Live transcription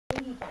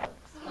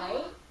ladybugs,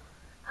 right?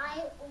 I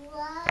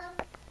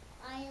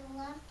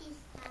love these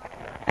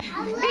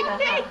flowers.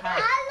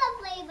 I love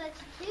ladybugs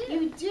too.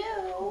 You do?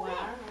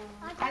 Wow.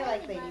 I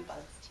like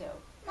ladybugs too.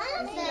 I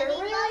love They're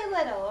really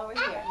little over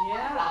here.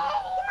 Yeah. I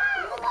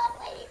love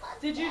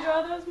ladybugs. Did you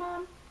draw those,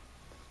 Mom?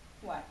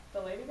 What? The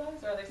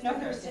ladybugs? Or are they stickers? No,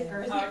 they're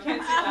stickers. Oh, I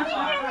can't see that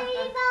far.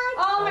 Ladybugs.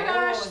 Oh my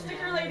gosh, Oh,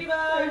 sticker nice.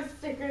 ladybugs.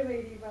 Sticker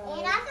ladybugs.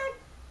 And also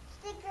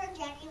sticker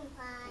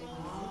dragonflies.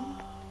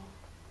 Oh.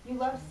 You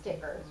love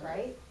stickers,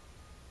 right?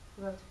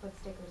 You love to put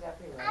stickers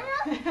everywhere.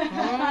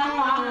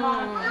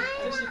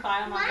 Does she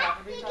file them on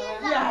top of each other?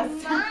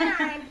 Yes.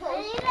 I need to tell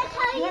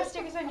You you. have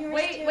stickers on yours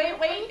Wait, too? wait,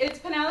 wait. It's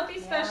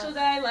Penelope's special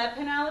day. Let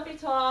Penelope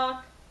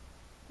talk.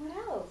 What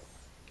else?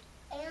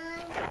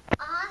 And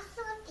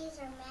also these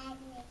are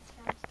magnets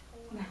from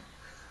school.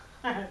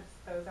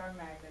 Those are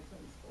magnets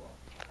from school.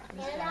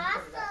 And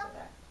also,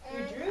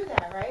 You drew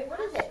that, right? What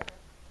is it?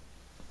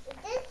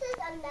 this is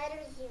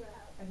another zero.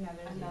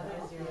 Another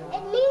zero.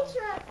 It means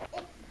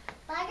it's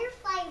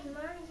butterfly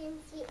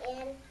emergency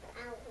and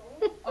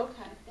owl.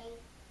 Okay.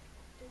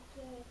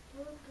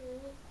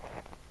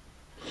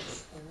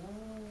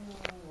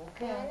 Oh,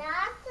 okay.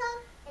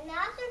 And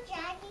also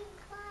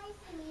dragonflies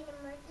need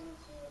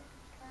emergency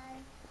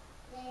flies.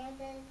 There's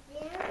a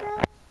zero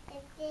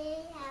if they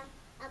have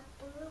a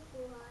blue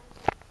one.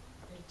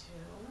 They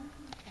do?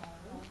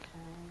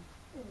 Okay.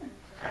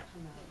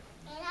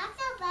 And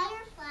also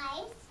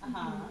butterflies.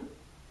 Uh-huh.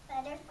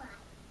 Butterflies.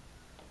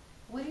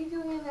 What are you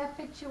doing in that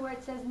picture where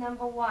it says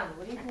number 1?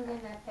 What are you doing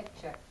in that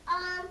picture?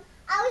 I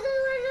was a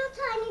little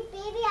tiny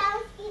baby. I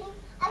was eating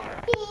a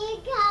big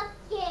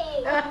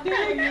cupcake.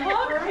 Big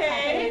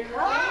cupcake.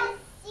 Yes,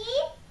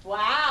 see?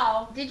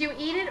 Wow. Did you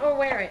eat it or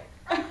wear it?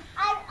 I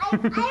eat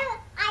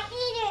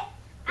it.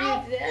 I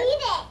did?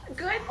 eat it.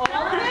 Good. All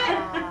of it?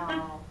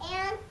 Wow.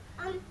 And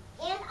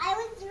I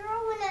was 0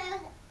 when I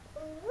was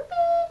a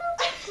little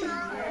bit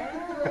small.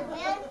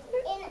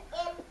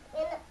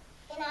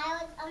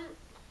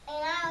 And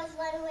I was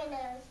 1 when I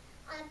was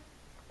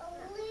a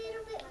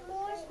little bit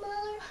more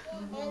smaller.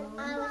 And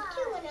I was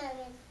 2 when I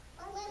was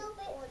a little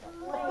bit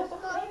more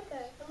smaller.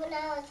 And when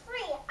I was 3,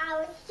 I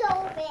was so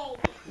big.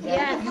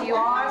 Yes, you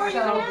are you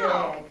so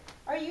now? big.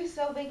 Are you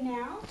so big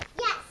now?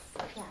 Yes.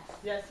 Yes.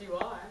 Yes, you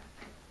are.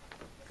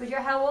 Because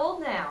you're how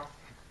old now?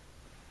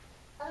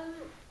 Um,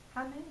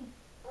 How many?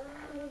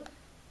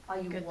 Are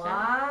you Good 1?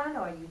 job.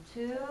 Are you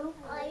 2?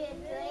 Are you 3?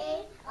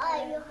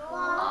 Are you 4?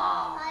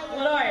 Are you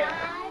What are you?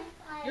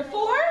 5? You're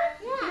 4?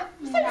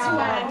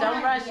 Yeah.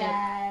 Don't rush it.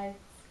 Yes.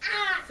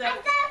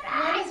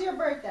 When is your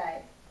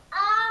birthday?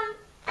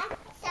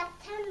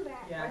 September.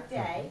 Yeah. What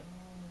day?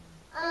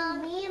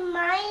 Me and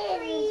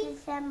mine is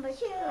December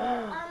too.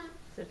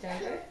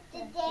 September? The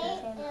day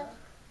of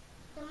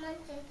the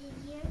month of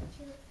the year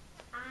too.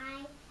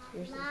 I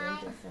Yours is have in my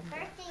December.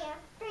 birthday.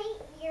 I'm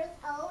 3 years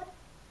old.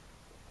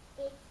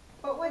 It's,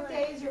 But what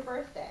day is your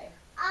birthday?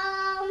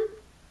 I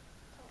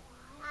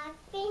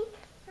think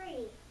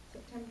 3.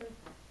 September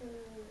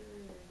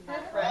 3rd.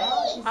 That's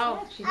right.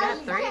 Oh, she got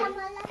 3.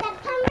 September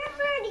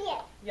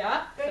 30th.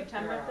 Yeah, Good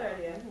September girl.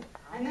 30th.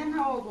 And then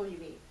how old will you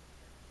be?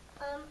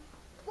 4.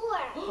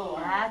 4.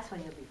 That's when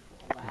you'll be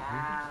 4.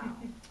 Wow.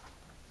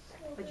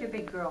 But you're a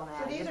big girl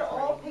now. So these You're are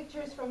all 3.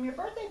 pictures from your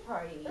birthday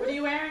party. What are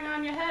you wearing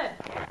on your head?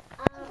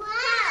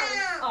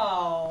 Wow.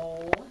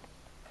 Oh.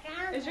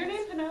 Is your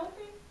name Penelope?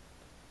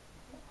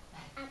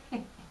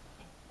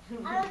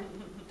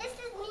 This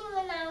is me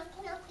when I was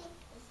Penelope.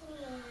 This is me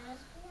when I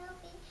was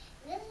Penelope.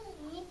 This is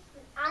me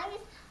when I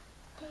was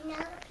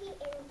Penelope,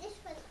 and this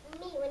was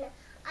me when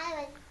I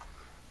was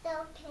so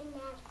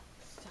Penelope.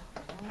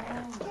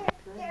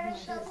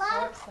 There's a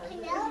lot of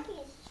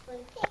Penelopes to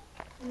pick.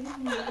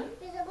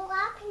 There's a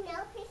lot of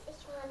Penelopes if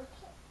you want to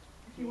pick.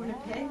 If you want to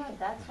pick. Yeah,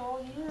 that's all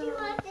Do you you.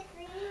 want the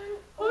green?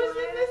 Who's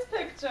in this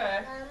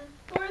picture? Um,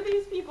 Who are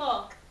these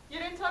people? You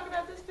didn't talk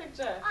about this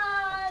picture.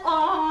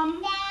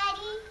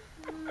 Daddy.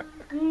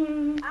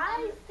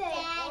 I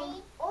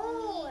Daddy.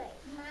 Oh,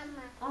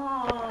 Mama.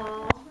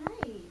 Oh.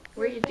 Right.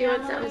 Were you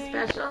doing Family. something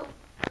special?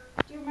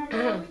 Do you remember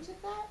when we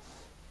took that?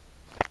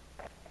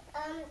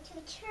 To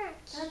church.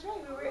 That's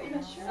right. We were in a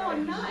church. So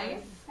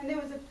nice. And there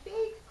was a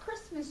big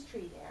Christmas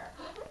tree there.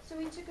 So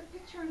we took a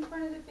picture in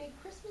front of the big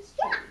Christmas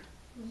tree.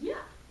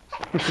 Yeah.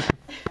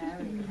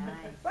 Very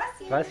nice.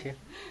 Bless you. Bless you.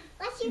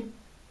 Bless you.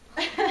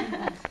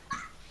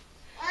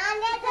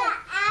 And there's an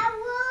owl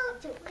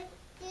with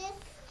this,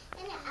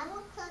 and an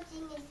owl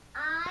closing his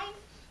eyes,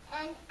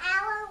 and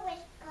owl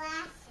with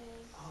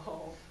glasses.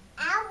 Oh.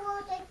 Owl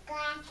with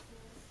glasses.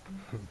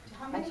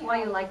 How many That's why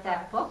you owls like are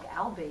that book,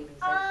 Owl Babies,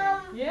 I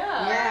think.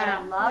 Yeah. Yeah.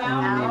 I love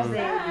Now Owl makes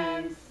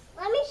sense. Babies.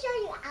 Let me show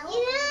you owl. You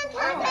know, Oh,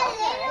 the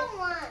little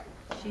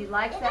one. She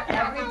likes that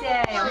every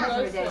day. Almost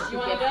every day she You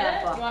want to gets get that it?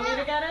 You book. want me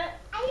to get it?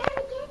 I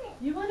gotta get it.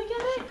 You want to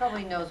get She it?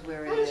 probably knows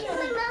where it Let me is. show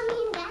my mommy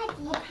and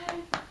daddy. Okay.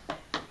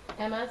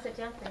 Emma, sit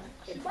down,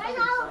 please. Where's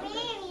owl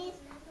babies?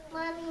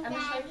 Mommy and Emma,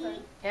 show daddy.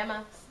 it.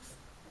 Emma,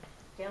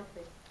 down,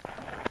 please.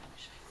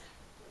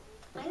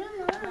 I don't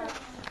know.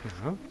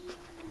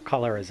 What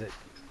color is it?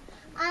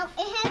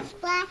 It has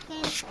black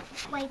and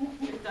white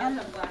It does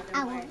have black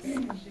and white.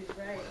 owls. She's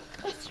right.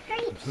 It's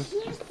right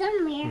here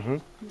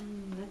somewhere.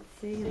 Let's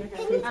see.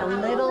 It's a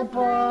little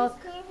book.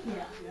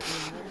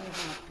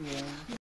 Yeah.